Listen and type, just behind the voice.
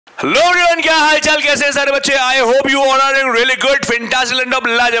Hello everyone, क्या हाल चाल, कैसे हैं सारे बच्चे। I hope you all are doing really good, fantastic end of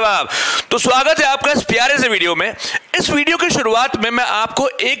लाजवाब। तो स्वागत है आपका इस प्यारे से वीडियो में। इस वीडियो की शुरुआत में मैं आपको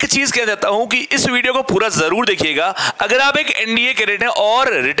एक चीज कह देता हूं कि इस वीडियो को पूरा जरूर देखिएगा अगर आप एक एनडीए कैडेट हैं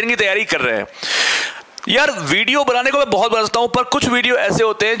और रिटन की तैयारी कर रहे हैं। यार वीडियो बनाने को मैं बहुत बनाता हूं, पर कुछ वीडियो ऐसे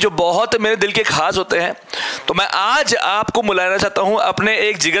होते हैं जो बहुत मेरे दिल के खास होते हैं। तो मैं आज आपको मिलाना चाहता हूं अपने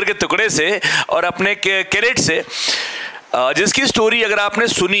एक जिगर के टुकड़े से और अपने कैडेट से, जिसकी स्टोरी अगर आपने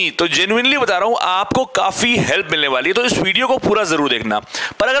सुनी तो जेन्युइनली बता रहा हूं आपको काफी हेल्प मिलने वाली है। तो इस वीडियो को पूरा जरूर देखना।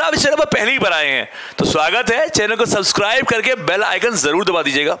 पर अगर आप इस चैनल पर पहली बार आए हैं तो स्वागत है, चैनल को सब्सक्राइब करके बेल आइकन जरूर दबा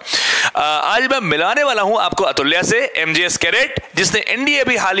दीजिएगा। आज मैं मिलाने वाला हूं आपको अतुल्या से, एमजीएस कैडेट, जिसने एनडीए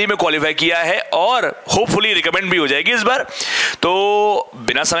भी हाल ही में क्वालिफाई किया है और होपफुली रिकमेंड भी हो जाएगी इस बार। तो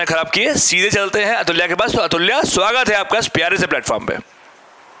बिना समय खराब किए सीधे चलते हैं अतुल्या के पास। तो अतुल्या, स्वागत है आपका इस प्यारे से प्लेटफॉर्म पे।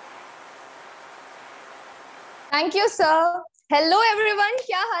 Thank you sir. Hello everyone,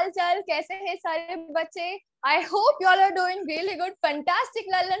 क्या हाल चाल, कैसे हैं सारे बच्चे। I hope you all are doing really good, fantastic,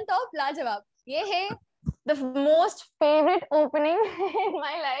 Lalan top, लाजवाब। ये है the most favourite opening in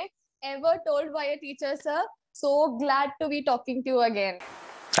my life ever told by a teacher sir. So glad to be talking to you again.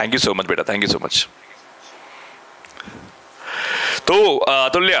 Thank you so much बेटा, thank you so much. तो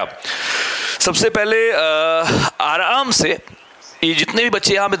अतुल्या, सबसे पहले आराम से ये जितने भी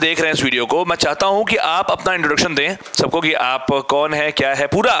बच्चे यहाँ पे देख रहे हैं इस वीडियो को, मैं चाहता हूँ कि आप अपना इंट्रोडक्शन दें सबको कि आप कौन है, क्या है,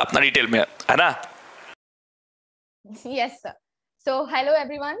 पूरा अपना डिटेल में, है ना। Yes sir. So hello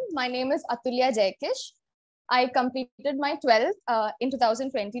everyone, my name is Athulya Jaikish. I completed my 12th in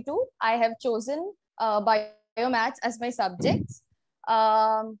 2022. I have chosen biomaths as my subject.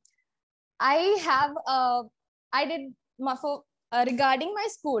 I did regarding my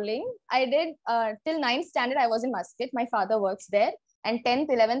schooling, I did till 9th standard I was in Muscat. My father works there, and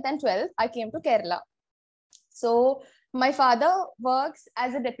 10th, 11th and 12th I came to Kerala. So my father works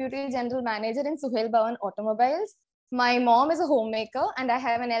as a deputy general manager in Suhail Bhavan Automobiles. My mom is a homemaker, and I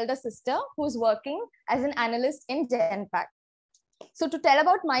have an elder sister who's working as an analyst in Genpact. So to tell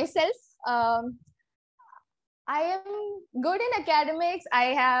about myself, I am good in academics.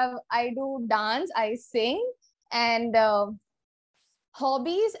 I do dance, I sing, and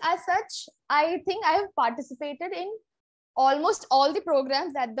hobbies as such, I think I have participated in almost all the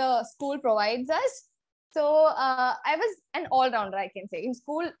programs that the school provides us. So I was an all-rounder, I can say. In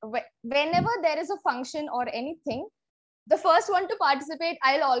school, whenever there is a function or anything, the first one to participate,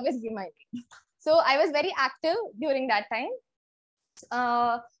 I'll always give my name. So I was very active during that time.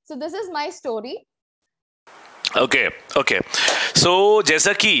 So this is my story. Okay. सो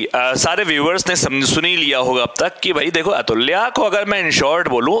जैसा कि सारे viewers ने सुन ही लिया होगा अब तक कि भाई देखो, अतुल्या को अगर मैं इन शॉर्ट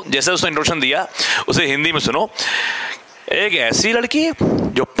बोलूं, जैसे उसने इंट्रोडक्शन दिया उसे हिंदी में सुनो। एक ऐसी लड़की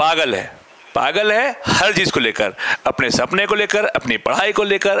जो पागल है हर चीज को लेकर, अपने सपने को लेकर, अपनी पढ़ाई को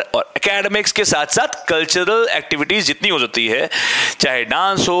लेकर, और एकेडमिक्स के साथ साथ कल्चरल एक्टिविटीज जितनी हो सकती है, चाहे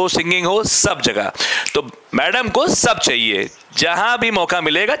डांस हो, सिंगिंग हो, सब जगह। तो मैडम को सब चाहिए, जहां भी मौका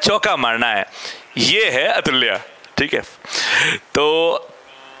मिलेगा चौका मारना है। ये है अतुल्या, ठीक है। तो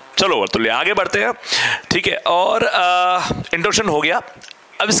चलो अतुल्या आगे बढ़ते हैं, ठीक है। और इंट्रोडक्शन हो गया।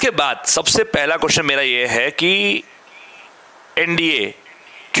 अब इसके बाद सबसे पहला क्वेश्चन मेरा ये है कि एनडीए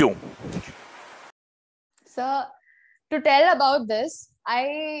क्यों? So to tell about this,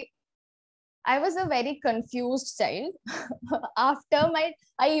 I was a very confused child.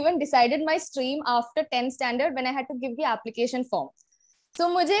 I even decided my stream after 10th standard when I had to give the application form. So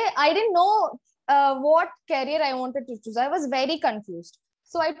I didn't know what career I wanted to choose. I was very confused.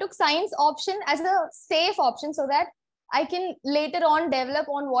 So I took science option as a safe option so that I can later on develop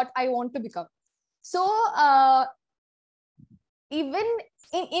on what I want to become. So even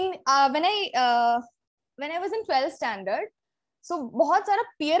when I was in 12th standard, so बहुत सारा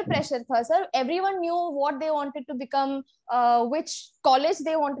peer pressure था sir. Everyone knew what they wanted to become, which college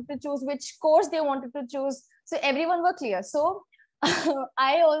they wanted to choose, which course they wanted to choose. So everyone were clear. So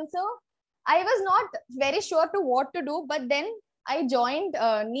I was not very sure to what to do, but then I joined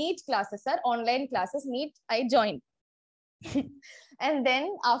NEET classes, sir, online classes. NEET I joined. And then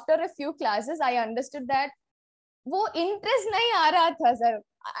after a few classes I understood that वो interest नहीं आ रहा था sir.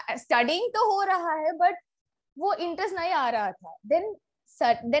 Studying तो हो रहा है, but वो interest नहीं आ रहा था।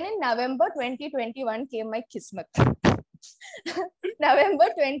 then in November 2021 came my किस्मत। November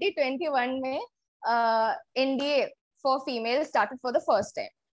 2021 में NDA for female started for the first time.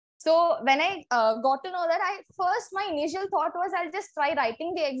 So when I got to know that, my initial thought was I'll just try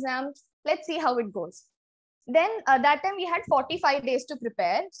writing the exam, let's see how it goes. Then that time we had 45 days to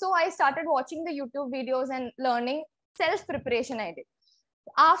prepare, so I started watching the YouTube videos and learning self preparation. I did.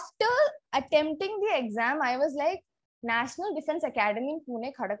 After attempting the exam, I was like, National Defense Academy in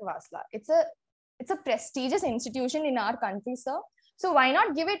Pune, Khadakwasla. It's a prestigious institution in our country, sir. So why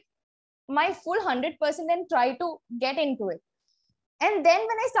not give it my full 100% and try to get into it? And then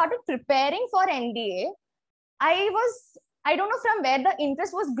when I started preparing for NDA, I don't know from where the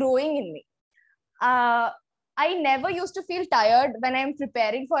interest was growing in me. I never used to feel tired when I'm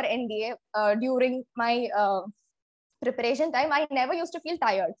preparing for NDA during my preparation time. I never used to feel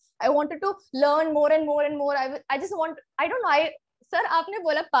tired. I wanted to learn more and more and more. I just want, I don't know, sir, aapne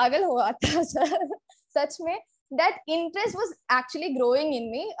bola pagal hua tha, sir. Such mein, that interest was actually growing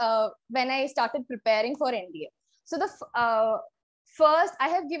in me when I started preparing for NDA. So the first, I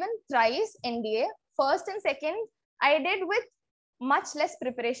have given thrice NDA. First and second, I did with much less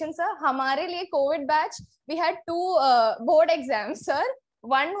preparation, sir. Hamare liye COVID batch, we had 2 board exams, sir.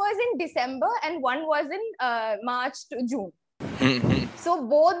 One was in December and one was in March to June. So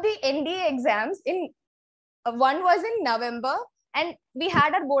both the NDA exams, one was in November and we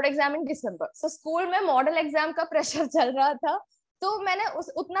had our board exam in December. So school mein model exam ka pressure chal raha tha. So maine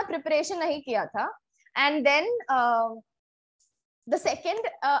utna preparation nahi kiya tha. And then the second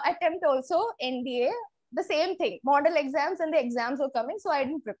attempt also, NDA, the same thing. Model exams and the exams were coming, so I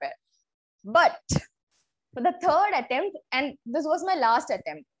didn't prepare. But for the third attempt, and this was my last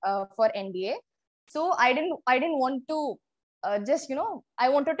attempt for NDA, so I didn't want to just, I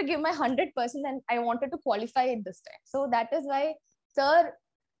wanted to give my 100% and I wanted to qualify it this time. So that is why, sir,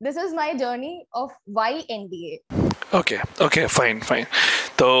 this is my journey of why NDA. Okay, fine.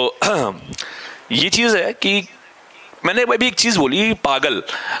 तो ये चीज़ है कि मैंने अभी एक चीज़ बोली, पागल,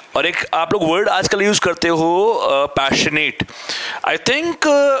 और एक आप लोग वर्ड आजकल यूज़ करते हो पैशनेट. आई थिंक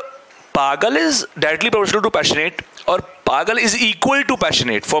पागल is directly proportional to passionate और पागल is equal to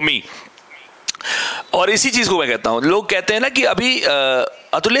passionate for me. और इसी चीज़ को मैं कहता हूँ. लोग कहते हैं ना कि अभी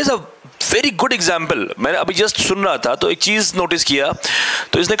अतुल्य is a very good example. मैंने अभी जस्ट सुन रहा था तो एक चीज़ नोटिस किया,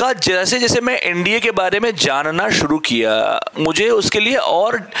 तो इसने कहा जैसे जैसे मैं एनडीए के बारे में जानना शुरू किया, मुझे उसके लिए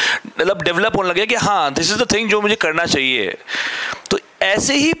और मतलब डेवलप होने लगा कि हाँ, दिस इज़ द थिंग जो मुझे करना चाहिए. तो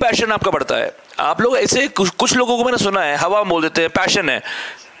ऐसे ही पैशन आपका बढ़ता है. आप लोग ऐसे कुछ लोगों को मैंने सुना है हवा बोल देते हैं पैशन है.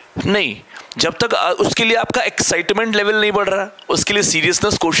 नहीं, जब तक उसके लिए आपका एक्साइटमेंट लेवल नहीं बढ़ रहा, उसके लिए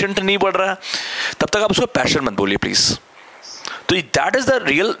सीरियसनेस कोशेंट नहीं बढ़ रहा, तब तक आप उसको पैशन मत बोलिए प्लीज़. तो that is the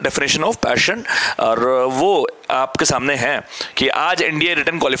real definition of passion, और वो आपके सामने है कि आज एनडीए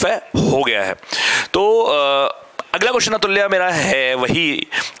रिटन क्वालिफाई हो गया है. तो अगला क्वेश्चन अतुल्य मेरा है वही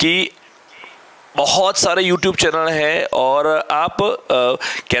कि बहुत सारे यूट्यूब चैनल हैं और आप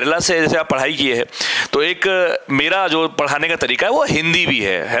केरला से जैसे आप पढ़ाई किए हैं, तो एक मेरा जो पढ़ाने का तरीका है वो हिंदी भी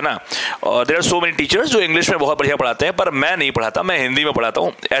है ना. और there are so many teachers जो इंग्लिश में बहुत बढ़िया पढ़ाते हैं, पर मैं नहीं पढ़ाता, मैं हिंदी में पढ़ाता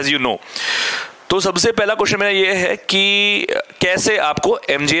हूँ, एज यू नो. तो सबसे पहला क्वेश्चन मेरा ये है कि कैसे आपको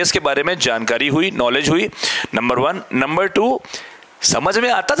एमजीएस के बारे में जानकारी हुई, नॉलेज हुई, नंबर 1. नंबर 2, समझ में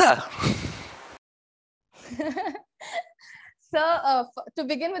आता था? So to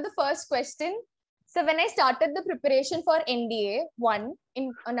begin with the first question, so when I started the preparation for NDA 1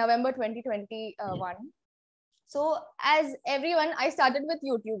 in November 2021, so as everyone, I started with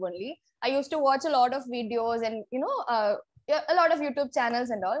YouTube only. I used to watch a lot of videos and a lot of YouTube channels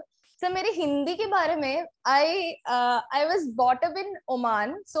and all. So मेरी हिंदी के बारे में I was brought up in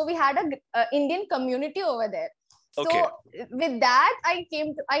Oman, so we had a Indian community over there. Okay. So with that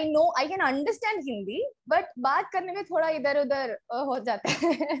I know I can understand Hindi, but बात करने में थोड़ा इधर-उधर हो जाता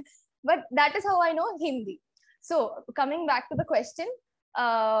है. But that is how I know Hindi. So coming back to the question,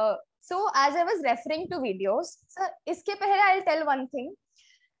 so as I was referring to videos, so इसके पहले I'll tell one thing.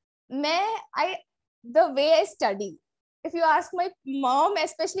 The way I study, if you ask my mom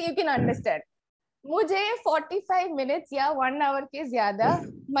especially, you can understand. मुझे 45 minutes या 1 hour के ज़्यादा,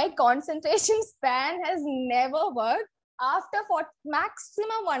 my concentration span has never worked after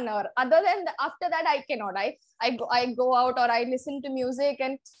maximum 1 hour. Other than after that, I cannot. I go out or I listen to music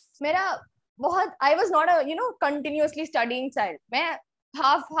and I was not a continuously studying child. मैं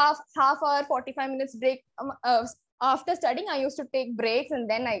half hour 45 minutes break. After studying, I used to take breaks and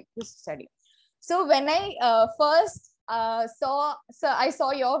then I used to study. So when I first I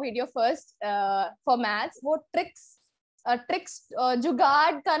saw your video first for maths, वो tricks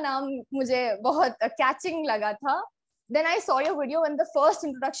जुगाड़ का नाम मुझे बहुत catching लगा था. Then I saw your video and the first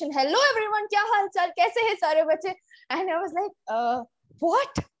introduction, hello everyone, क्या हाल चाल, कैसे हैं सारे बच्चे, and I was like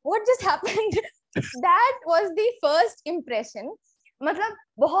what just happened? That was the first impression. मतलब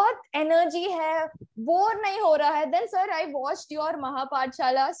बहुत energy है, bore नहीं हो रहा है. Then sir, I watched your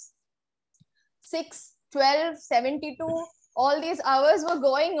Mahapathshalas 6, 12, 72, all these hours were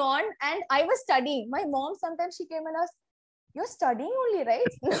going on and I was studying. My mom sometimes she came and asked, you're studying only,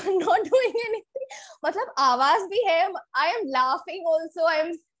 right? Not doing anything. मतलब आवाज भी है. I am laughing also.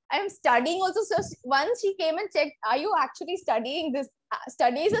 I am studying also. So once she came and checked, are you actually studying? This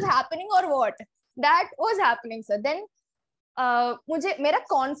studies is happening or what? That was happening, sir. Then मुझे मेरा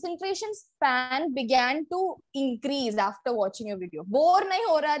concentration span began to increase after watching a video. Bore नहीं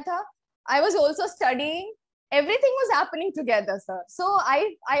हो रहा था. I was also studying. Everything was happening together, sir. So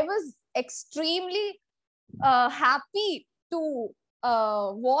I was extremely happy to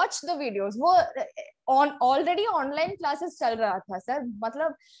watch the videos. वो already online classes चल रहा था, sir.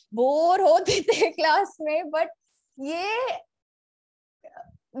 मतलब bore होते थे class में, but ये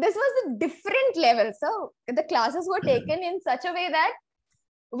this was a different level. So the classes were taken in such a way that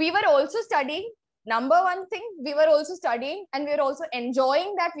we were also studying. Number one thing, we were also studying, and we were also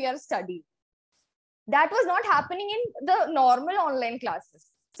enjoying that we are studying. That was not happening in the normal online classes.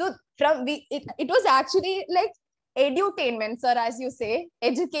 So it was actually like edutainment, sir, as you say,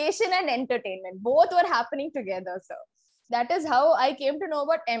 education and entertainment. Both were happening together, sir. That is how I came to know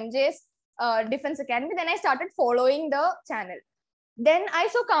about MJ's Defense Academy. Then I started following the channel. Then I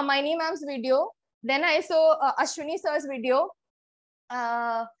saw Kamaini ma'am's video. Then I saw Ashwini sir's video,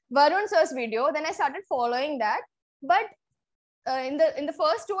 Varun sir's video. Then I started following that. But in the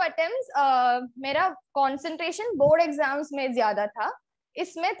first two attempts, मेरा concentration board exams में ज़्यादा था.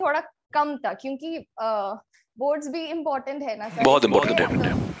 इसमें थोड़ा कम था क्योंकि boards भी important है ना सर. बहुत important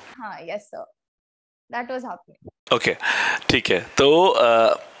है. हाँ, yes sir. That was happening. Okay, ठीक है. तो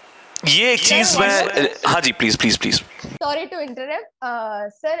ये एक चीज मैं, हाँ जी, please. Sorry to interrupt,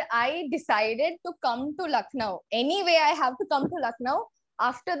 sir. I decided to come to Lucknow. Anyway, I have to come to Lucknow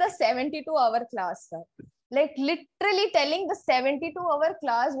after the 72-hour class, sir. Like literally telling, the 72-hour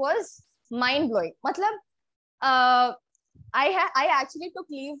class was mind blowing. मतलब I actually took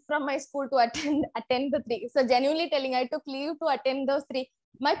leave from my school to attend the 3. So genuinely telling, I took leave to attend those 3.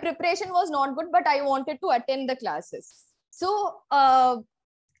 My preparation was not good, but I wanted to attend the classes. So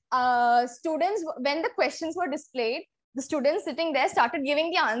students, when the questions were displayed, the students sitting there started giving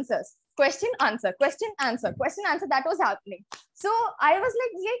the answers. Question, answer, question, answer, question, answer. That was happening. So I was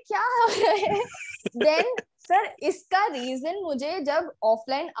like, ये क्या हो रहा है? Then, sir, इसका reason मुझे जब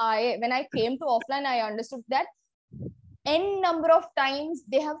offline आए, when I came to offline, I understood that n number of times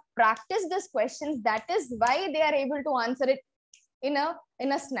they have practiced these questions. That is why they are able to answer it in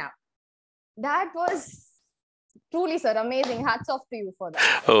a snap. That was truly, sir, amazing. Hats off to you for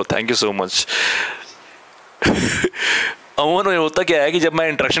that. Oh, thank you so much. अमूमन होता क्या है कि जब मैं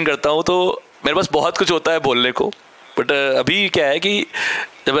interaction करता हूँ तो मेरे पास बहुत कुछ होता है बोलने को, बट अभी क्या है कि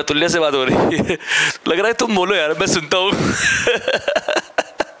जब अतुल्य से बात हो रही है लग रहा है तुम बोलो यार, मैं सुनता हूँ.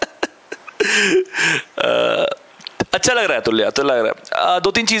 अच्छा लग रहा है अतुल्य, अच्छा लग रहा है.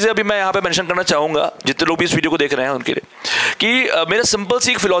 2-3 चीज़ें अभी मैं यहाँ पे मेंशन करना चाहूँगा जितने लोग भी इस वीडियो को देख रहे हैं उनके लिए, कि मेरा सिंपल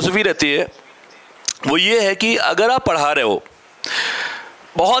सी एक फिलॉसफी रहती है. वो ये है कि अगर आप पढ़ा रहे हो,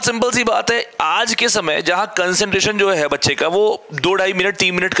 बहुत सिंपल सी बात है, आज के समय जहाँ कंसंट्रेशन जो है बच्चे का वो 2-2.5 मिनट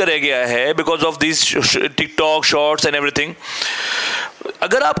 3 मिनट का रह गया है because of this TikTok shorts and everything.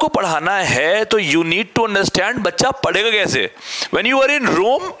 अगर आपको पढ़ाना है तो यू नीड टू अंडरस्टैंड बच्चा पढ़ेगा कैसे. When you are in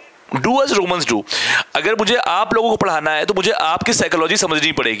Rome, do as Romans do. अगर मुझे आप लोगों को पढ़ाना है तो मुझे आपकी साइकोलॉजी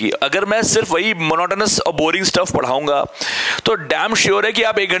समझनी पड़ेगी. अगर मैं सिर्फ वही मोनोटोनस और बोरिंग स्टफ पढ़ाऊंगा तो डैम श्योर है कि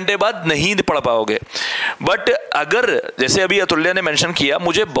आप 1 घंटे बाद नहीं पढ़ पाओगे. बट अगर जैसे अभी अतुल्य ने मेंशन किया,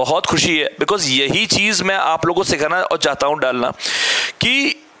 मुझे बहुत खुशी है बिकॉज यही चीज़ मैं आप लोगों को सिखाना और चाहता हूँ डालना,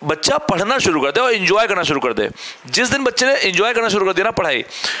 कि बच्चा पढ़ना शुरू कर दे और एंजॉय करना शुरू कर दे. जिस दिन बच्चे ने एंजॉय करना शुरू कर दिया ना पढ़ाई,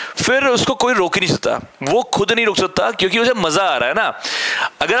 फिर उसको कोई रोक ही नहीं सकता. वो खुद नहीं रोक सकता क्योंकि उसे मज़ा आ रहा है ना.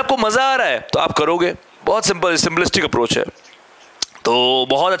 अगर आपको मज़ा आ रहा है तो आप करोगे. बहुत सिंपलिस्टिक अप्रोच है. तो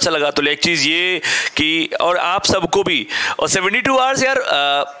बहुत अच्छा लगा. तो एक चीज़ ये कि, और आप सबको भी, और 72 आवर्स यार,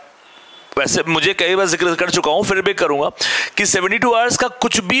 वैसे मुझे कई बार जिक्र कर चुका हूँ, फिर भी करूँगा कि 72 आवर्स का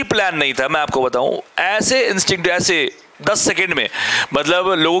कुछ भी प्लान नहीं था. मैं आपको बताऊँ, ऐसे इंस्टिंक्ट, ऐसे 10 सेकेंड में, मतलब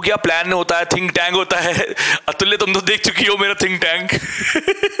लोगों क्या प्लान होता है, थिंक टैंक होता है. अतुल्य तुम तो देख चुकी हो मेरा थिंक टैंक.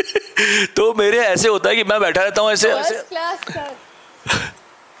 तो मेरे ऐसे होता है कि मैं बैठा रहता हूँ ऐसे.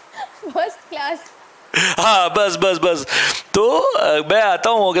 First class. हाँ, बस. तो मैं आता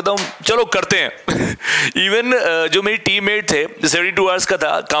हूँ, कहता हूँ चलो करते हैं. इवन जो मेरी टीममेट थे, 72 आवर्स का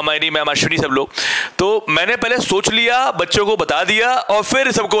था, कामायनी मैम, अश्विनी, सब लोग, तो मैंने पहले सोच लिया, बच्चों को बता दिया और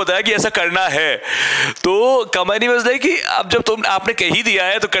फिर सबको बताया कि ऐसा करना है. तो कामायनी में बताया कि अब जब आपने कह ही दिया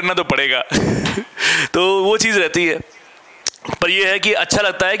है तो करना तो पड़ेगा. तो वो चीज़ रहती है. पर ये है कि अच्छा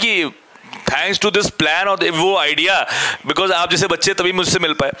लगता है कि थैंक्स टू दिस प्लान और वो आइडिया, बिकॉज आप जैसे बच्चे तभी मुझसे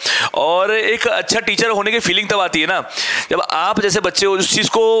मिल पाए। और एक अच्छा टीचर होने की फीलिंग तब आती है ना जब आप जैसे बच्चे हो उस चीज़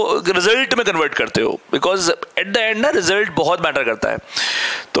को रिजल्ट में कन्वर्ट करते हो, बिकॉज एट द एंड ना रिजल्ट बहुत मैटर करता है।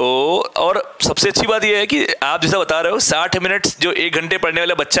 तो और सबसे अच्छी बात यह है कि आप जैसा बता रहे हो 60 मिनट जो 1 घंटे पढ़ने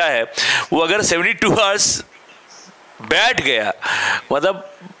वाला बच्चा है वो अगर 72 आवर्स बैठ गया, मतलब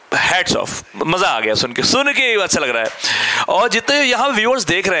हैट्स ऑफ, मजा आ गया सुन के अच्छा लग रहा है। और जितने यहाँ व्यूअर्स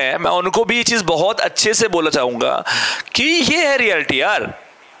देख रहे हैं मैं उनको भी ये चीज़ बहुत अच्छे से बोलना चाहूँगा कि ये है रियलिटी यार।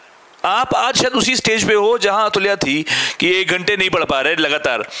 आप आज शायद उसी स्टेज पे हो जहाँ अतुल्या थी कि 1 घंटे नहीं पढ़ पा रहे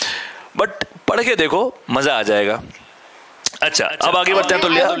लगातार, बट पढ़ के देखो मजा आ जाएगा। अच्छा अब आगे बढ़ते हैं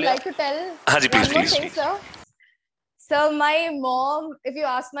अतुल्या। हाँ जी please. So my mom, if you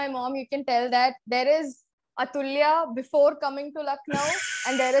ask my mom, you can tell that there is Athulya before coming to Lucknow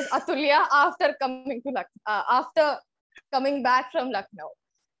and there is Athulya after coming to after coming back from Lucknow.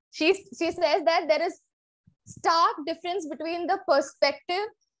 She says that there is stark difference between the perspective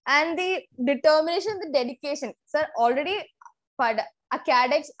and the determination, the dedication. Sir, already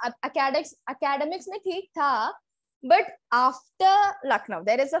academics में ठीक था, but after Lucknow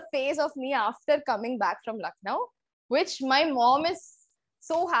there is a phase of me after coming back from Lucknow which my mom is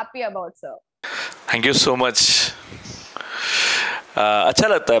so happy about, sir. Thank you so much. अच्छा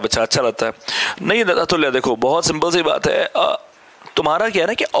लगता है बच्चा, अच्छा लगता है। नहीं अतुल्या देखो बहुत सिंपल सी बात है, तुम्हारा क्या है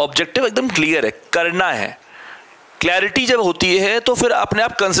ना कि ऑब्जेक्टिव एकदम क्लियर है, करना है। क्लैरिटी जब होती है तो फिर अपने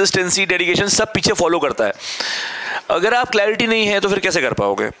आप कंसिस्टेंसी डेडिकेशन सब पीछे फॉलो करता है। अगर आप क्लैरिटी नहीं है तो फिर कैसे कर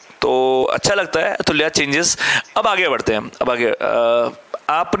पाओगे? तो अच्छा लगता है अतुल्या चेंजेस। अब आगे बढ़ते हैं। अब आगे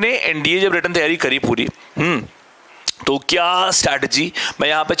आपने एनडीए जब रिटर्न तैयारी करी पूरी, तो क्या स्ट्रैटेजी, मैं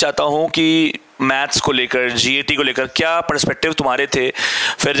यहाँ पे चाहता हूँ कि मैथ्स को लेकर जीएटी को लेकर क्या पर्सपेक्टिव तुम्हारे थे?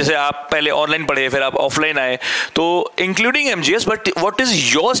 फिर जैसे आप पहले ऑनलाइन पढ़े फिर आप ऑफलाइन आए, तो including MGS, but what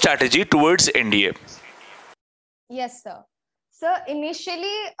is your strategy towards NDA? Yes sir. So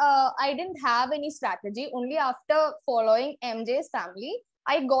initially I didn't have any strategy. Only after following MJ's family I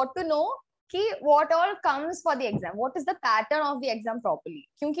got to know कि what all comes for the exam, what is the pattern of the exam properly.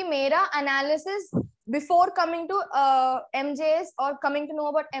 क्योंकि मेरा analysis before coming to MJ's or coming to know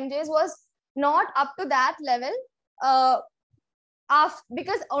about MJ's was not up to that level,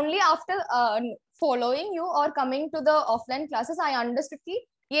 because only after following you or coming to the offline classes I understood कि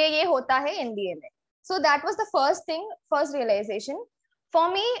ये होता है NDA में. So that was the first thing, first realization for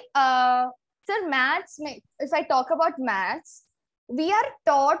me. Sir, maths, if I talk about maths, we are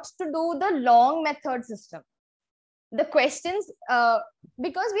taught to do the long method system. The questions,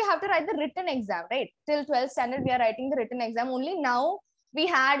 because we have to write the written exam, right? Till 12th standard, we are writing the written exam. Only now we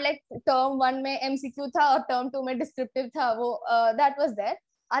had like term 1 में MCQ था और term 2 में descriptive था, वो that was there.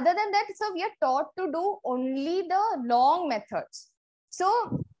 Other than that, so we are taught to do only the long methods. So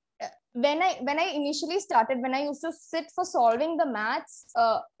when I initially started, when I used to sit for solving the maths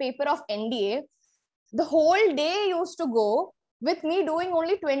paper of NDA, the whole day used to go with me doing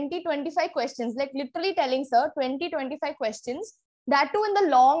only 20-25 questions, like literally telling sir 20-25 questions, that too in the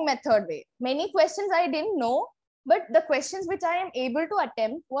long method way. Many questions I didn't know, but the questions which I am able to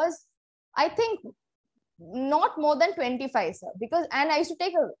attempt was, I think, not more than 25, sir, because and I used to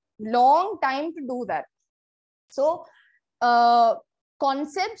take a long time to do that. So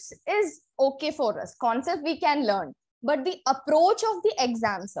concepts is okay for us, concept we can learn, but the approach of the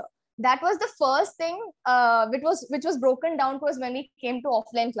exam, sir, that was the first thing which was broken down to us when we came to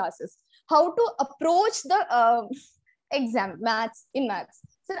offline classes. How to approach the exam, maths, in maths,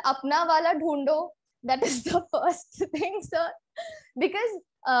 sir, apna wala dhondo, that is the first thing, sir, because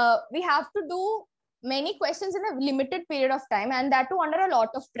we have to do many questions in a limited period of time, and that too under a lot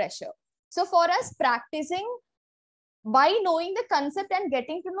of pressure. So for us, practicing by knowing the concept and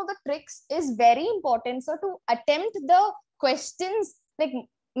getting to know the tricks is very important. So to attempt the questions, like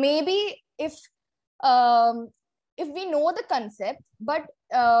maybe if we know the concept, but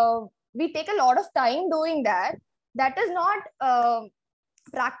we take a lot of time doing that, that is not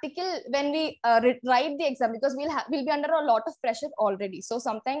practical when we write the exam, because we'll be under a lot of pressure already. So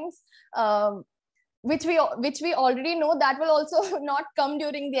sometimes which we already know, that will also not come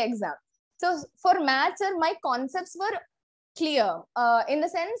during the exam. So for maths, my concepts were clear, in the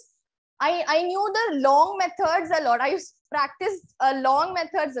sense I knew the long methods a lot. I used to practice long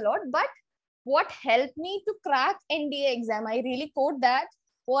methods a lot. But what helped me to crack NDA exam, I really quote that,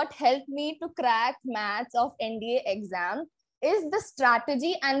 what helped me to crack maths of NDA exam is the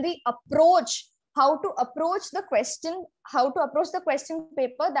strategy and the approach, how to approach the question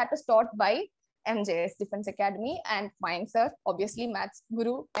paper that is taught by MJS Defense Academy and mine, sir, obviously maths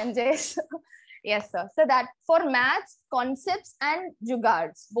guru MJS. Yes, sir. So that for maths, concepts and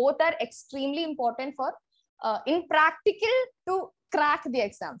jugards, both are extremely important for in practical to crack the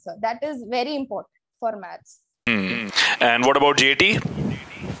exam, sir. That is very important for maths. And what about GAT?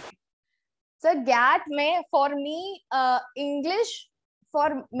 So GAT में for me, English,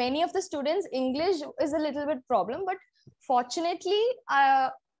 for many of the students, English is a little bit problem, but fortunately,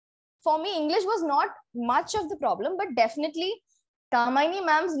 for me, English was not much of the problem, but definitely Kamini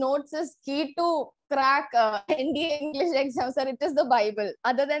ma'am's notes is key to crack NDA English exam, sir. It is the Bible.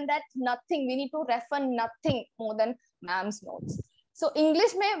 Other than that, nothing. We need to refer nothing more than ma'am's notes. So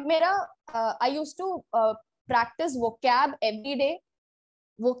English में मेरा I used to practice vocab every day.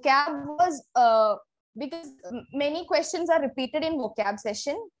 Vocab was because many questions are repeated in vocab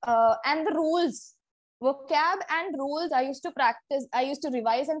session, and the rules, vocab and rules, I used to practice. I used to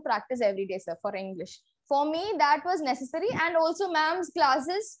revise and practice every day, sir, for English. For me, that was necessary, and also ma'am's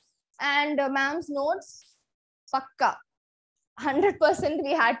classes and ma'am's notes, pakka, 100%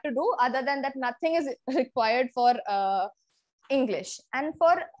 we had to do. Other than that, nothing is required for English. And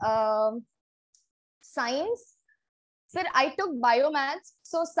for science, sir, I took biomaths.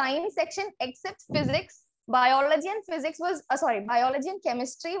 So science section, except physics, biology and physics was, biology and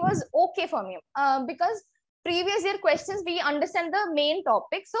chemistry was okay for me. Because previous year questions, we understand the main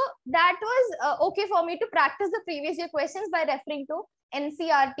topic. So that was okay for me to practice the previous year questions by referring to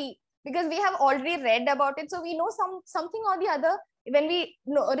NCRT, because we have already read about it. So we know something or the other. When we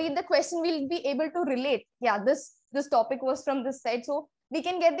read the question, we'll be able to relate. Yeah, this topic was from this side. So we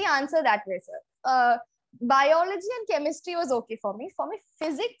can get the answer that way, sir. Biology and chemistry was okay for me. For me,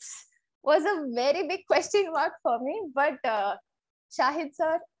 physics was a very big question mark for me. But Shahid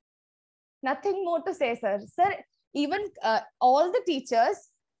sir, nothing more to say, sir. Sir, even all the teachers,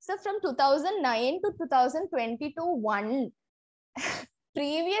 sir, from 2009 to 2022, one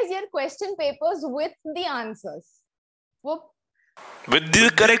previous year question papers with the answers. With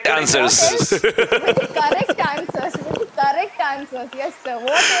the correct answers. With the correct answers. With the correct answers. Yes, sir.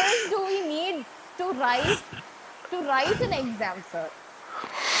 What else do we need to write an exam, sir?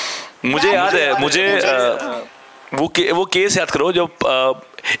 मुझे याद है, मुझे वो case याद करो जो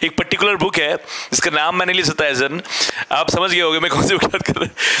एक particular book है जिसका नाम मैं नहीं ले सकता है, आप समझ गए होंगे मैं कौन सी बुक याद कर रहा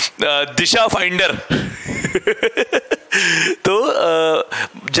हूँ, दिशा फाइंडर। तो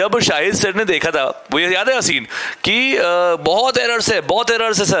जब शाहिद सर ने देखा था, वो याद है सीन कि बहुत एरर्स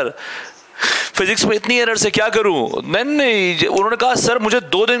है सर, फिजिक्स में इतनी एरर्स है, क्या करूं? उन्होंने कहा सर मुझे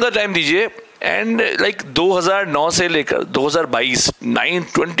 2 दिन का टाइम दीजिए, एंड लाइक 2009 से लेकर 2022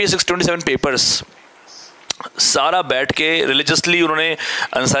 26-27 पेपर्स सारा बैठ के रिलीजियसली उन्होंने,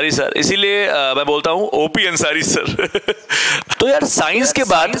 अंसारी सर, इसीलिए मैं बोलता हूँ ओपी अंसारी सर। तो यार साइंस के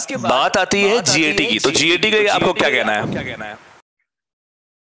बाद बात आती है जीएटी की, तो जीएटी का आपको क्या कहना है?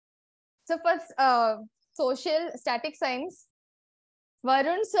 So for social static science,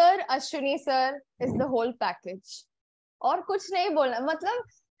 Varun sir, Ashwini sir is the whole package. और कुछ नहीं बोलना, मतलब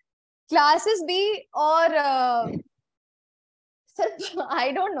classes भी और sir,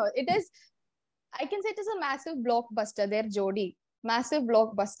 I don't know, I can say it is a massive blockbuster. Their Jodi, massive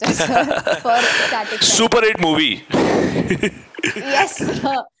blockbuster for static science. Super 8 movie. Yes,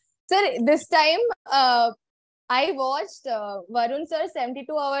 sir. This time I watched Varun sir's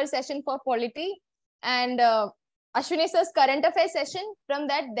 72-hour session for polity and Ashwini sir's current affairs session. From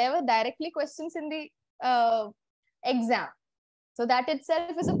that, there were directly questions in the exam. So that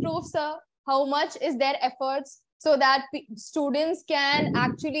itself is a proof, sir. How much is their efforts so that students can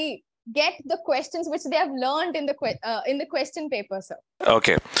actually get the questions which they have learned in the question paper, sir.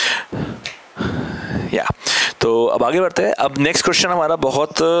 Okay. या तो अब आगे बढ़ते हैं। अब next question हमारा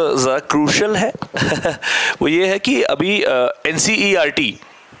बहुत ज़्यादा क्रूशल है वो ये है कि अभी NCERT,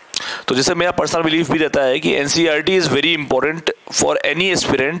 तो जैसे मेरा पर्सनल बिलीफ भी रहता है कि NCERT is very important for any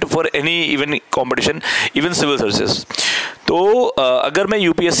aspirant, for any even competition, even civil services. तो अगर मैं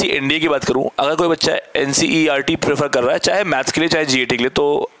UPSC NDA की बात करूं, अगर कोई बच्चा NCERT प्रेफर कर रहा है, चाहे मैथ्स के लिए चाहे GAT के लिए,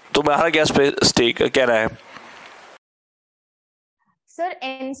 तो तुम्हारा क्या स्टेक क्या रहा है? Sir,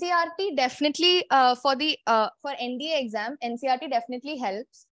 NCERT definitely for NDA exam, NCERT definitely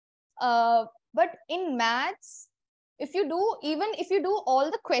helps. But in maths, if you do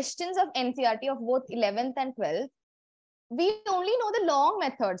all the questions of NCERT of both 11th and 12th, we only know the long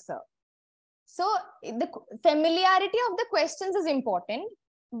method, sir. So the familiarity of the questions is important,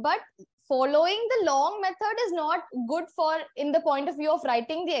 but following the long method is not good in the point of view of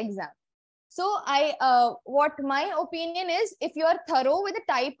writing the exam. So what my opinion is, if you are thorough with the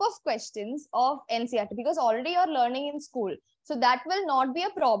type of questions of NCERT, because already you're learning in school, so that will not be a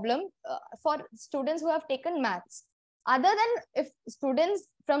problem for students who have taken maths. Other than if students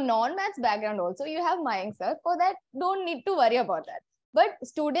from non-maths background also, you have Mayank sir. For that, don't need to worry about that. But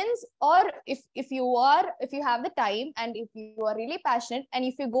students, or if you have the time and if you are really passionate and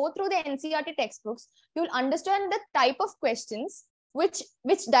if you go through the NCERT textbooks, you'll understand the type of questions which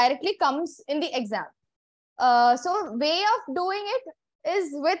directly comes in the exam. So way of doing it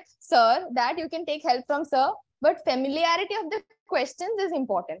is with sir, that you can take help from sir, but familiarity of the questions is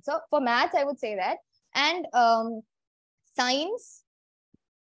important. So for maths, I would say that. And science,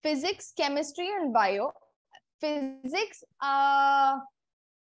 physics, chemistry, and bio. Physics,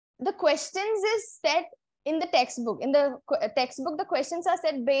 the questions is set in the textbook. In the textbook, the questions are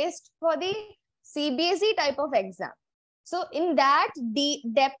set based for the CBSE type of exam. So in that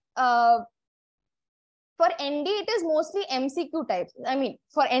depth, for ND, it is mostly MCQ types. I mean,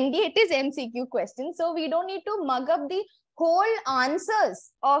 for ND, it is MCQ questions. So we don't need to mug up the whole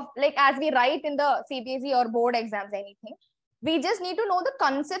answers of, like, as we write in the CBSE or board exams, anything. We just need to know the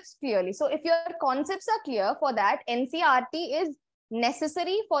concepts clearly. So if your concepts are clear, for that, NCERT is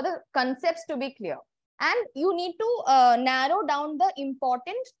necessary for the concepts to be clear. And you need to narrow down the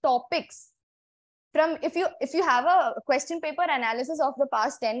important topics. From if you have a question paper analysis of the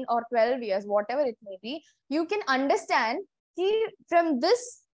past 10 or 12 years, whatever it may be, you can understand from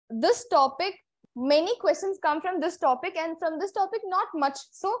this topic, many questions come from this topic, and from this topic, not much.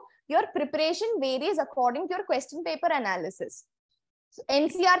 So your preparation varies according to your question paper analysis. So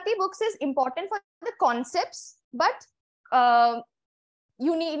NCERT books is important for the concepts, but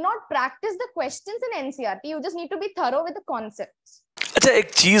you need not practice the questions in NCERT. You just need to be thorough with the concepts. अच्छा, एक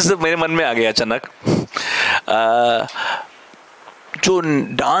चीज मेरे मन में आ गया अचानक, जो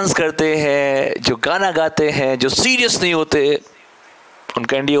dance करते हैं, जो गाना गाते हैं, जो सीरियस नहीं होते,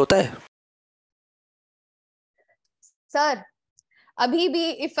 उनका एनडीए होता है? सर, अभी भी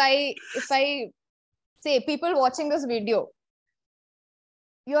if I say people watching this video,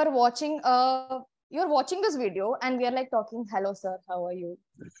 you're watching this video and we are like talking, hello sir, how are you?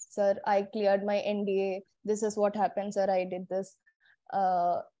 Sir, I cleared my NDA. This is what happened, sir. I did this.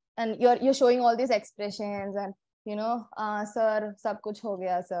 And you're showing all these expressions and you know, sir, सब कुछ हो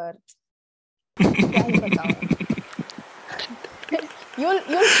गया sir. क्या ही बताऊं?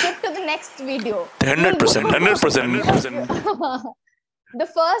 You'll skip to the next video. 100%. The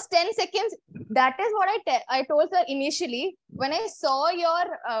first 10 seconds, that is what I told her initially when I saw your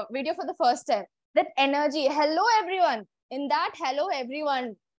video for the first time. That energy, hello everyone. In that hello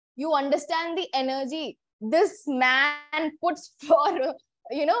everyone, you understand the energy this man puts for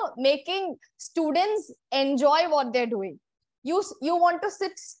making students enjoy what they're doing. You want to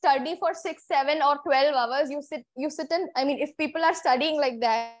study for 6, 7 or 12 hours. You sit and, I mean, if people are studying like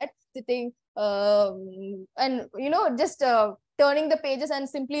that, sitting and just turning the pages and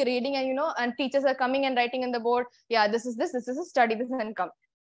simply reading, and and teachers are coming and writing on the board, yeah, this is a study, this and come.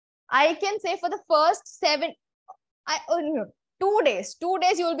 I can say for the first 2 days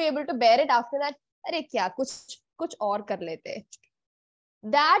you will be able to bear it. After that, अरे क्या कुछ और कर लेते.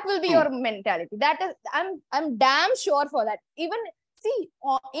 That will be your mentality. That is, I'm damn sure for that. Even see,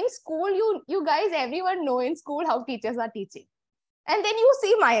 in school, you guys, everyone know in school how teachers are teaching, and then you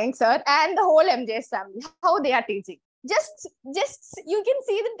see Mayank sir and the whole MJS family how they are teaching. Just you can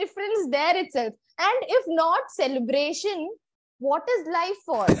see the difference there itself. And if not celebration, what is life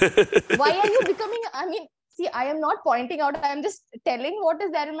for? Why are you becoming? I mean, see, I am not pointing out. I am just telling what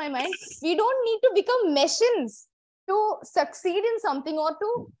is there in my mind. We don't need to become machines to succeed in something or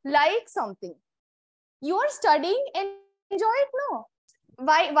to like something. You are studying and enjoy it. No,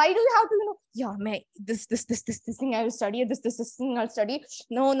 why do you have to this thing I will study, this thing I'll study?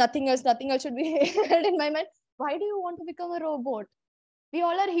 No, nothing else should be held in my mind. Why do you want to become a robot? We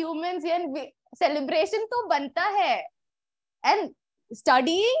all are humans, and celebration to banta hai. And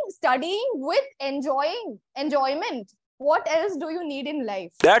studying with enjoyment. What else do you need in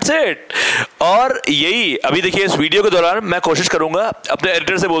life? That's it. और यही अभी देखिए, इस video के दौरान मैं कोशिश करूंगा, अपने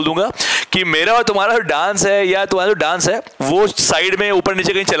एडिटर से बोल दूंगा कि मेरा और तुम्हारा जो डांस है या तुम्हारा जो डांस है वो साइड में ऊपर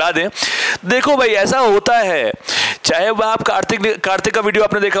नीचे कहीं चला दें. देखो भाई, ऐसा होता है, चाहे वह आप कार्तिक का वीडियो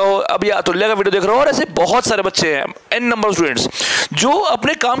आपने देखा हो, अब या अतुल्या का वीडियो देख रहे हो, और ऐसे बहुत सारे बच्चे हैं, n नंबर ऑफ स्टूडेंट्स, जो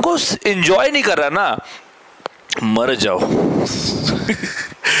अपने काम को एंजॉय नहीं कर रहा ना, मर जाओ.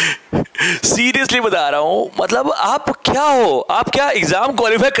 सीरियसली बता रहा हूं. मतलब आप क्या हो? आप क्या एग्जाम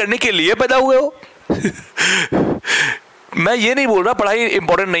क्वालिफाई करने के लिए पैदा हुए हो? मैं ये नहीं बोल रहा पढ़ाई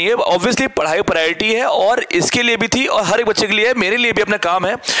इंपॉर्टेंट नहीं है. ऑब्वियसली पढ़ाई प्रायोरिटी है, और इसके लिए भी थी, और हर एक बच्चे के लिए है, मेरे लिए भी अपना काम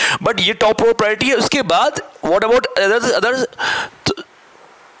है, बट ये टॉप प्रायोरिटी है. उसके बाद व्हाट अबाउट अदर्स?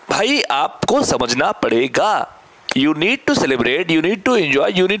 भाई आपको समझना पड़ेगा. You need to celebrate, you need to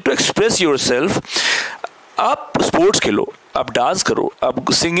enjoy, you need to express your self. आप स्पोर्ट्स खेलो, आप डांस करो,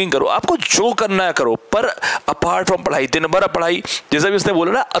 आप सिंगिंग करो, आपको जो करना है करो, पर अपार्ट फ्रॉम पढ़ाई, दिन भर पढ़ाई, जैसा भी उसने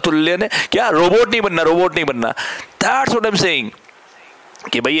बोला ना अतुल्य ने, क्या रोबोट नहीं बनना, रोबोट नहीं बनना, that's what I am saying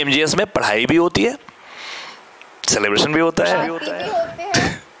कि भाई एमजीएस में पढ़ाई भी होती है, सेलिब्रेशन भी होता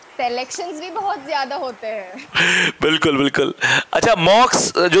है, सिलेक्शंस भी बहुत ज्यादा होते हैं। बिल्कुल बिल्कुल। अच्छा,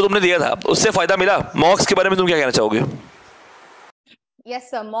 मॉक्स जो तुमने दिया था उससे फायदा मिला? मॉक्स के बारे में तुम क्या कहना चाहोगे? Yes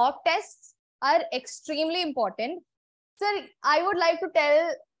sir, mock tests are extremely important. Sir, I would like to tell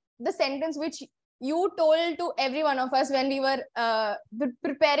the sentence which you told to every one of us when we were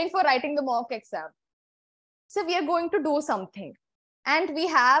preparing for writing the mock exam. So we are going to do something and we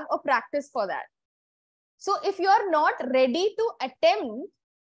have a practice for that. So if you are not ready to attempt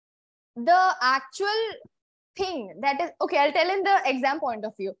the actual thing, that is okay, I'll tell in the exam point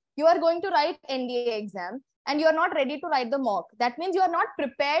of view. You are going to write NDA exam and you are not ready to write the mock. That means you are not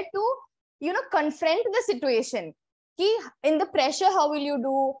prepared to, you know, confront the situation. Ki in the pressure, how will you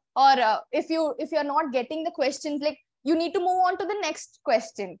do? Or if you are not getting the questions, like you need to move on to the next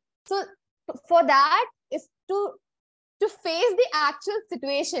question. So for that is to face the actual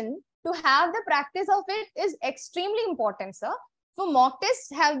situation, to have the practice of it is extremely important, sir. So mock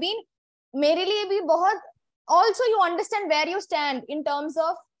tests have been मेरे लिए भी बहुत, also you understand where you stand in terms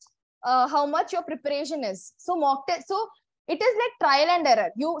of how much your preparation is. So mock test, so it is like trial and error.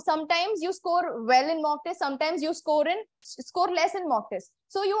 You sometimes you score well in mock test, sometimes you score less in mock test.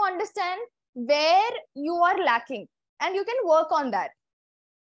 So you understand where you are lacking and you can work on that.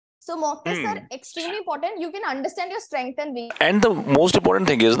 So mock tests are extremely important. You can understand your strength and weakness. And the most important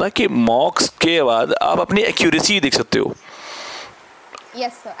thing is ना कि mocks के बाद आप अपनी accuracy देख सकते हो.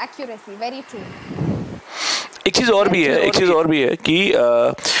 Yes sir, accuracy, very true. एक चीज़ और भी है कि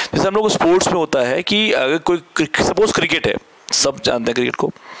जैसे हम लोग स्पोर्ट्स में होता है कि अगर कोई सपोज क्रिकेट है, सब जानते हैं क्रिकेट को,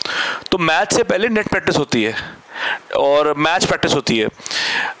 तो मैच से पहले नेट प्रैक्टिस होती है और मैच प्रैक्टिस होती है.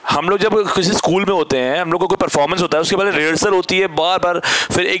 हम लोग जब किसी स्कूल में होते हैं, हम लोग को कोई परफॉर्मेंस होता है, उसके पहले रिहर्सल होती है बार बार,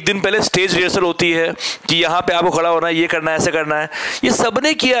 फिर एक दिन पहले स्टेज रिहर्सल होती है कि यहाँ पे आपको खड़ा होना है, ये करना है, ऐसे करना है. ये सब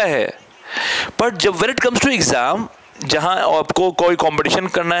ने किया है, बट जब when it comes to exam, जहाँ आपको कोई कंपटीशन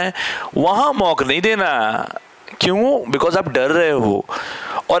करना है, वहाँ मॉक नहीं देना. क्यों? बिकॉज आप डर रहे हो.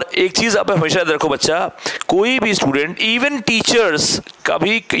 और एक चीज़ आप हमेशा याद रखो बच्चा, कोई भी स्टूडेंट, इवन टीचर्स,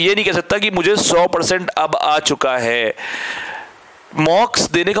 कभी ये नहीं कह सकता कि मुझे 100% अब आ चुका है. मॉक्स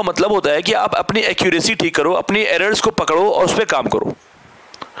देने का मतलब होता है कि आप अपनी एक्यूरेसी ठीक करो, अपनी एरर्स को पकड़ो और उस पर काम करो.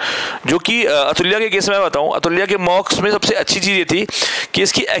 जो कि अतुल्या के केस में मैं बताऊं, अतुल्या के मॉक्स में सबसे अच्छी चीज़ ये थी कि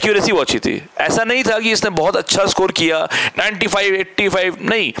इसकी एक्यूरेसी बहुत अच्छी थी. ऐसा नहीं था कि इसने बहुत अच्छा स्कोर किया 95 85,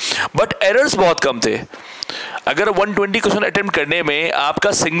 नहीं, बट एरर्स बहुत कम थे. अगर 120 क्वेश्चन अटेम्प्ट करने में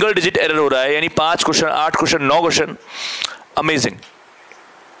आपका सिंगल डिजिट एरर हो रहा है, यानी 5 क्वेश्चन, 8 क्वेश्चन, 9 क्वेश्चन, अमेजिंग.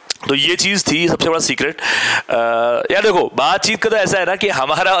 तो ये चीज़ थी सबसे बड़ा सीक्रेट. यार देखो, बातचीत का तो ऐसा है ना कि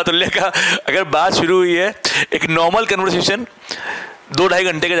हमारा अतुल्य का अगर बात शुरू हुई है, एक नॉर्मल कन्वर्सेशन 2-2.5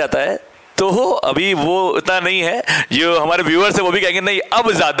 घंटे का जाता है, तो अभी वो इतना नहीं है. जो हमारे व्यूअर्स है वो भी कहेंगे नहीं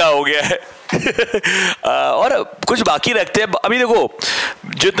अब ज़्यादा हो गया है. और कुछ बाकी रखते हैं. अभी देखो,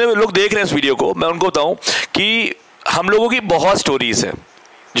 जितने लोग देख रहे हैं इस वीडियो को, मैं उनको बताऊं कि हम लोगों की बहुत स्टोरीज है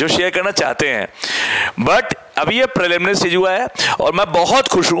जो शेयर करना चाहते हैं, बट अभी ये प्रिलिमिनरी स्टेज हुआ है और मैं बहुत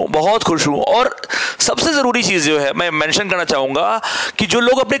खुश हूँ. और सबसे ज़रूरी चीज़ जो है मैं मेंशन करना चाहूँगा कि जो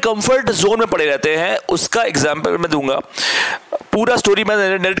लोग अपने कंफर्ट जोन में पड़े रहते हैं, उसका एग्जाम्पल मैं दूंगा. पूरा स्टोरी मैं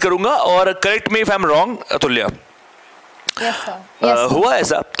नरेट करूँगा और correct me if I am wrong. Atulya, हुआ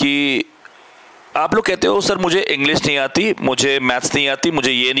ऐसा कि आप लोग कहते हो सर मुझे इंग्लिश नहीं आती, मुझे मैथ्स नहीं आती,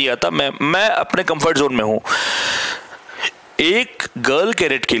 मुझे ये नहीं आता, मैं अपने कंफर्ट जोन में हूँ. एक गर्ल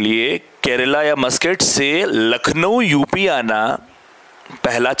कैडेट के लिए केरला या मस्कट से लखनऊ यूपी आना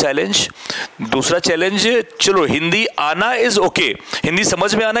पहला चैलेंज. दूसरा चैलेंज, चलो हिंदी आना इज ओके, हिंदी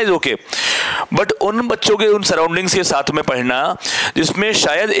समझ में आना इज ओके, बट उन बच्चों के उन सराउंडिंग्स के साथ में पढ़ना जिसमें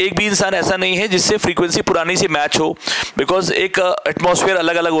शायद एक भी इंसान ऐसा नहीं है जिससे फ्रीक्वेंसी पुरानी से मैच हो, बिकॉज एक एटमॉस्फेयर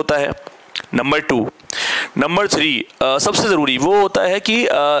अलग अलग होता है. नंबर 2. नंबर 3 सबसे ज़रूरी वो होता है कि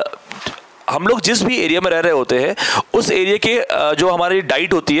हम लोग जिस भी एरिया में रह रहे होते हैं, उस एरिया के जो हमारी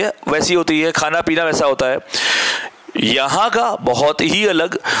डाइट होती है वैसी होती है, खाना पीना वैसा होता है. यहाँ का बहुत ही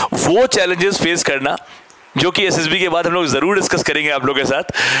अलग, वो चैलेंजेस फेस करना जो कि एसएसबी के बाद हम लोग ज़रूर डिस्कस करेंगे आप लोगों के साथ,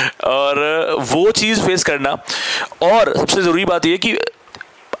 और वो चीज़ फेस करना. और सबसे ज़रूरी बात ये कि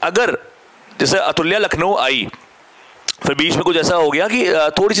अगर जैसे अतुल्या लखनऊ आई, फिर बीच में कुछ ऐसा हो गया कि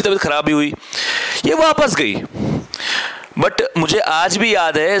थोड़ी सी तबीयत खराब भी हुई, ये वापस गई, बट मुझे आज भी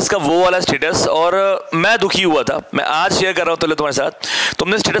याद है इसका वो वाला स्टेटस, और मैं दुखी हुआ था। मैं आज शेयर कर रहा हूँ तो तुम्हारे साथ।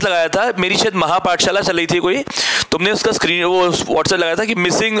 तुमने स्टेटस लगाया था, मेरी शायद महापाठशाला चल रही थी कोई, तुमने उसका स्क्रीन वो व्हाट्सएप लगाया था कि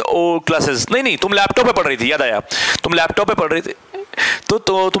मिसिंग क्लासेस। नहीं, तुम लैपटॉप पे पढ़ रही थी, याद आया, तुम लैपटॉप पे पढ़ रही थी,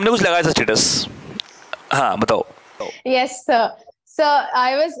 तो तुमने कुछ लगाया था स्टेटस। हाँ बताओ। Yes, sir. So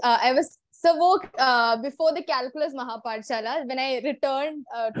I was so wo before the calculus Mahapathshala, when I returned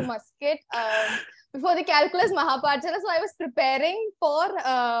to Muscat, before the calculus Mahapathshala, so I was preparing for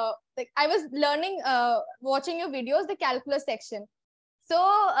like I was learning, watching your videos, the calculus section. So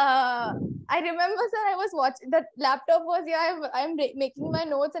I remember, sir, I was watching, that laptop was, yeah, I'm making my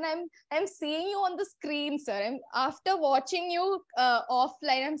notes, and I'm seeing you on the screen, sir. After watching you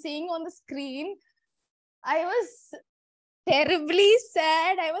offline, I'm seeing you on the screen. I was terribly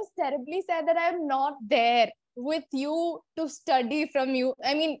sad. I was terribly sad that I'm not there with you to study from you.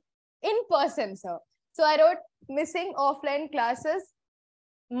 I mean, in person, sir. So I wrote missing offline classes,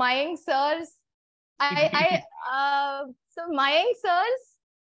 Mayank sirs. So Mayank sirs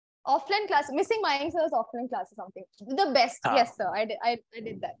offline class, missing Mayank sirs offline class or something. The best. हाँ. Yes, sir. I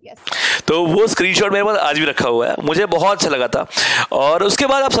did that. Yes. तो वो screenshot मेरे पास आज भी रखा हुआ है, मुझे बहुत अच्छा लगा था। और उसके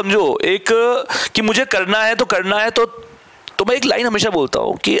बाद आप समझो एक कि मुझे करना है तो मैं एक लाइन हमेशा बोलता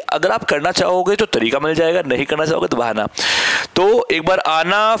हूँ कि अगर आप करना चाहोगे तो तरीका मिल जाएगा, नहीं करना चाहोगे तो बहाना। तो एक बार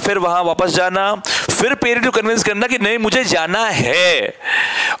आना, फिर वहां वापस जाना, फिर पेरेंट को कन्विंस करना कि नहीं मुझे जाना है,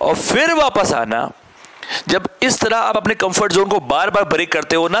 और फिर वापस आना। जब इस तरह आप अपने कंफर्ट जोन को बार बार ब्रेक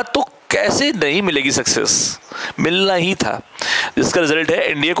करते हो ना, तो कैसे नहीं मिलेगी सक्सेस, मिलना ही था, जिसका रिजल्ट है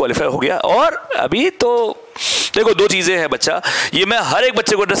एनडीए क्वालिफाई हो गया। और अभी तो देखो दो चीजें हैं बच्चा, ये मैं हर एक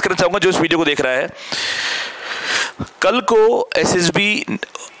बच्चे को एड्रेस करना चाहूंगा जो इस वीडियो को देख रहा है। कल को एसएसबी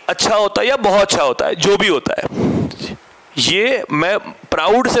अच्छा होता है या बहुत अच्छा होता है, जो भी होता है, ये मैं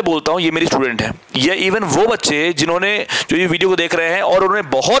प्राउड से बोलता हूँ, ये मेरी स्टूडेंट है। ये इवन वो बच्चे जिन्होंने जो ये वीडियो को देख रहे हैं और उन्होंने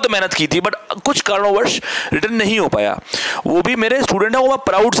बहुत मेहनत की थी बट कुछ कारणवश रिटर्न नहीं हो पाया, वो भी मेरे स्टूडेंट है, वो मैं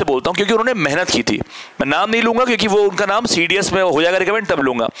प्राउड से बोलता हूँ क्योंकि उन्होंने मेहनत की थी। मैं नाम नहीं लूंगा क्योंकि वो उनका नाम सीडीएस में हो जाएगा रिकमेंड, तब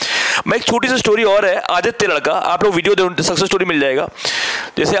लूंगा। मैं एक छोटी सी स्टोरी और है, आदित्य लड़का, आप लोग वीडियो सक्सेस स्टोरी मिल जाएगा,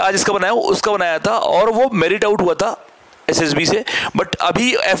 जैसे आज इसका बनाया उसका बनाया था, और वो मेरिट आउट हुआ था एसएसबी से, बट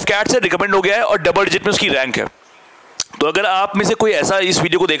अभी एफकैट से रिकमेंड हो गया है और डबल डिजिट में उसकी रैंक है। तो अगर आप में से कोई ऐसा इस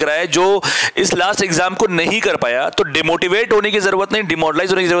वीडियो को देख रहा है जो इस लास्ट एग्जाम को नहीं कर पाया, तो डिमोटिवेट होने की जरूरत नहीं, डिमोरलाइज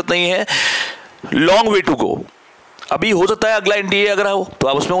होने की जरूरत नहीं है। Long way to go. अभी हो सकता है अगला एनडीए अगर हो तो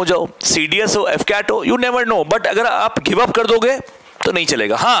आप उसमें हो जाओ, सीडीएस हो, एफकैट हो, यू नेवर नो। बट अगर आप गिव अप कर दोगे तो नहीं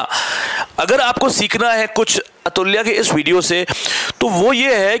चलेगा। हाँ, अगर आपको सीखना है कुछ अतुल्या के इस वीडियो से, तो वो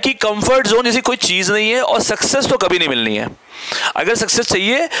ये है कि कंफर्ट जोन जैसी कोई चीज नहीं है, और सक्सेस तो कभी नहीं मिलनी है। अगर सक्सेस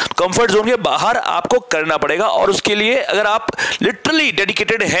चाहिए तो कंफर्ट जोन के बाहर आपको करना पड़ेगा, और उसके लिए अगर आप लिटरली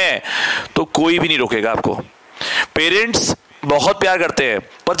डेडिकेटेड हैं तो कोई भी नहीं रोकेगा आपको। पेरेंट्स बहुत प्यार करते हैं,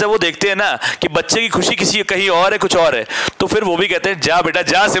 पर जब वो देखते हैं ना कि बच्चे की खुशी किसी कहीं और है, कुछ और है, तो फिर वो भी कहते हैं जा बेटा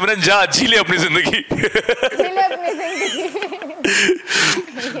जा, सिमरन जा, जी ले अपनी जिंदगी।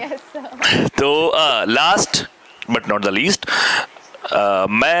 तो last but not the least,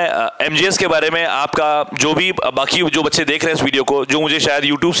 मैं एमजीएस के बारे में आपका जो भी बाकी जो बच्चे देख रहे हैं इस वीडियो को, जो मुझे शायद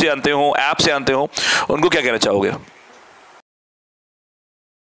यूट्यूब से जानते हो, ऐप से जानते हो, उनको क्या कहना चाहोगे?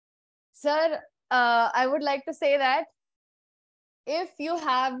 Sir, I would like to say that if you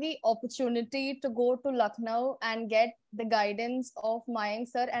have the opportunity to go to Lucknow and get the guidance of Mayank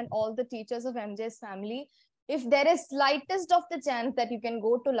sir and all the teachers of MJ's family, if there is slightest of the chance that you can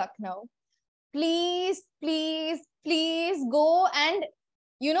go to Lucknow, please, please, please go and,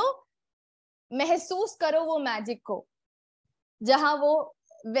 you know, महसूस करो वो magic को, जहां वो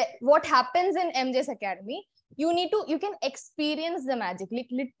what happens in MJ's Academy. You can experience the magic.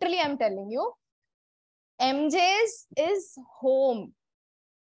 Like literally, I'm telling you, MJ's is home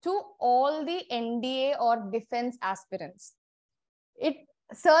to all the NDA or defense aspirants.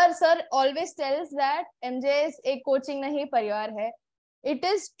 Sir always tells that MJ's एक coaching नहीं परिवार है. It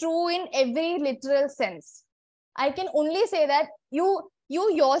is true in every literal sense. I can only say that you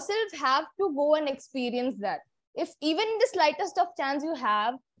yourself have to go and experience that. If even in the slightest of chance you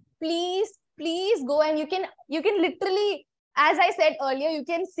have, please go, and you can literally, as I said earlier, you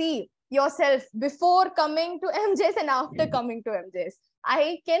can see yourself before coming to MJ's and after coming to MJ's.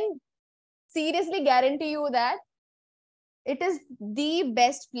 I can seriously guarantee you that it is the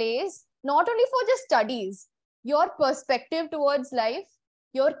best place, not only for just studies, your perspective towards life,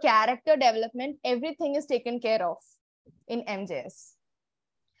 your character development, everything is taken care of in MJ's.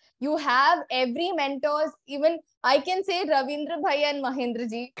 You have every mentors, even I can say Ravindra Bhai and Mahendra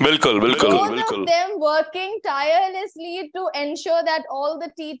ji. बिल्कुल. Both of them working tirelessly to ensure that all the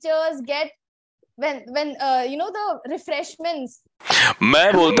teachers get when you know the refreshments.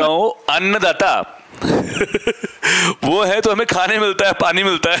 मैं बोलता हूँ अन्नदाता वो है तो हमें खाने मिलता है, पानी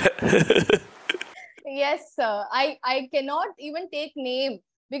मिलता है. Yes, sir. I cannot even take name,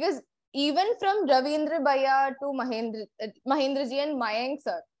 because even from Ravindra Bhaiya to Mahendra ji and Mayank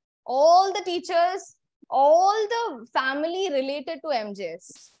sir, all the teachers, all the family related to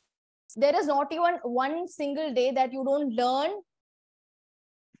MJS, there is not even one single day that you don't learn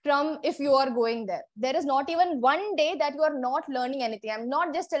from if you are going there. There is not even one day that you are not learning anything. I'm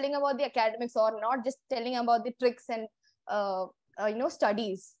not just telling about the academics, or not just telling about the tricks and you know,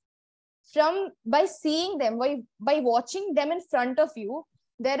 studies. By seeing them, by watching them in front of you,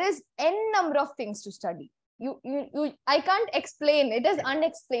 there is n number of things to study. I can't explain. It is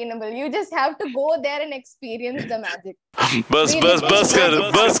unexplainable. You just have to go there and experience the magic. बस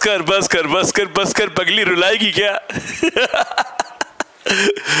कर पगली रुलाएगी क्या?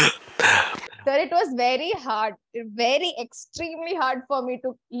 Sir, it was very hard, very extremely hard for me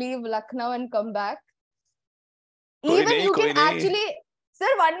to leave Lucknow and come back. Even you can actually, sir,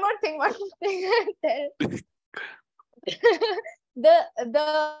 one more thing.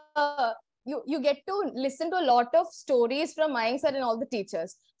 You get to listen to a lot of stories from Mayank sir and all the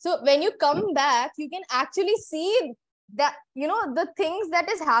teachers. So when you come back, you can actually see that, you know, the things that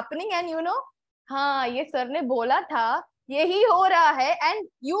is happening, and you know, हाँ ये sir ने बोला था, यही हो रहा है, and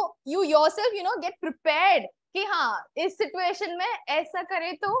you yourself, you know, get prepared कि हाँ इस situation में ऐसा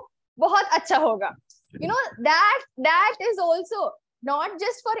करे तो बहुत अच्छा होगा. You know, that is also not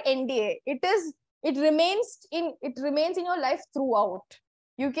just for NDA. It remains in your life throughout.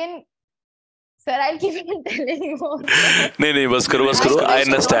 You can, sir, I'll keep on telling you more. नहीं बस करो. I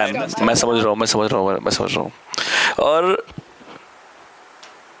understand. मैं समझ रहा हूँ. और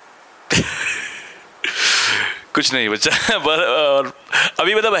कुछ नहीं बच्चा. और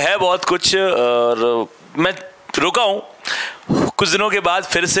अभी मतलब है बहुत कुछ, और मैं रुका हूँ. कुछ दिनों के बाद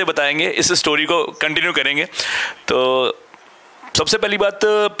फिर से बताएंगे, इस स्टोरी को कंटिन्यू करेंगे. तो सबसे पहली बात,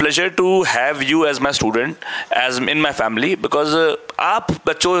 pleasure to have you as my student, as in my family, because आप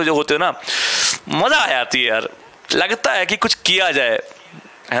बच्चों जो होते हो ना, मज़ा आ जाती है यार, लगता है कि कुछ किया जाए,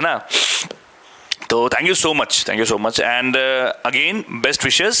 है ना. तो thank you so much and again best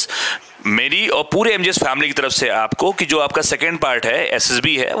wishes मेरी और पूरे एमजीएस फैमिली की तरफ से आपको, कि जो आपका सेकंड पार्ट है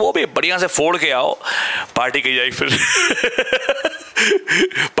एसएसबी है, वो भी बढ़िया से फोड़ के आओ. पार्टी की जाएगी फिर.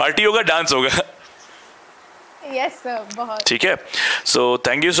 पार्टी होगा, डांस होगा. यस सर, बहुत ठीक है. So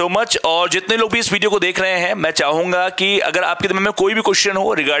thank you so much. और जितने लोग भी इस वीडियो को देख रहे हैं, मैं चाहूंगा कि अगर आपके दिमाग में कोई भी क्वेश्चन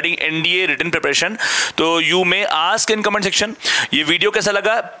हो रिगार्डिंग एनडीए रिटन प्रिपरेशन, तो you may ask in comment section. ये वीडियो कैसा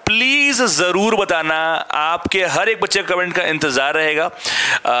लगा प्लीज जरूर बताना. आपके हर एक बच्चे का कमेंट का इंतजार रहेगा.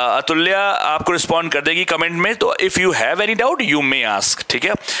 अतुल्या आपको रिस्पॉन्ड कर देगी कमेंट में. तो if you have any doubt you may ask. ठीक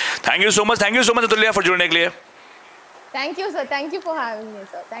है. Thank you so much Atulya for जुड़ने के लिए. Thank you, sir. Thank you for having me,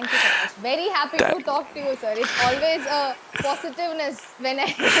 sir. Thank you so much. Very happy to talk to you, sir. It's always a positiveness when I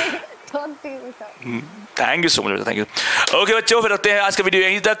talk to you, sir. Thank you so much. Thank you. Okay, बच्चों, फिर रखते हैं आज का video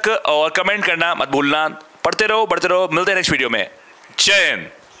यहीं तक, और comment करना मत भूलना. पढ़ते रहो, बढ़ते रहो. मिलते हैं नेक्स्ट वीडियो में. जय हिंद.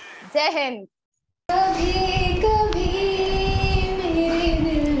 जय हिंद. कभी कभी मेरे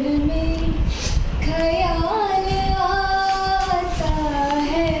दिल में ख्याल आता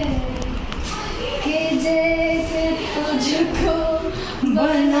है कि जैसे तुझको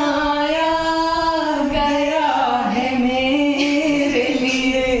बनाया गया है मेरे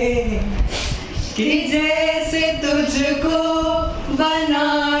लिए, कि जैसे तुझको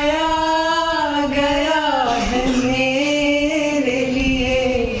बनाया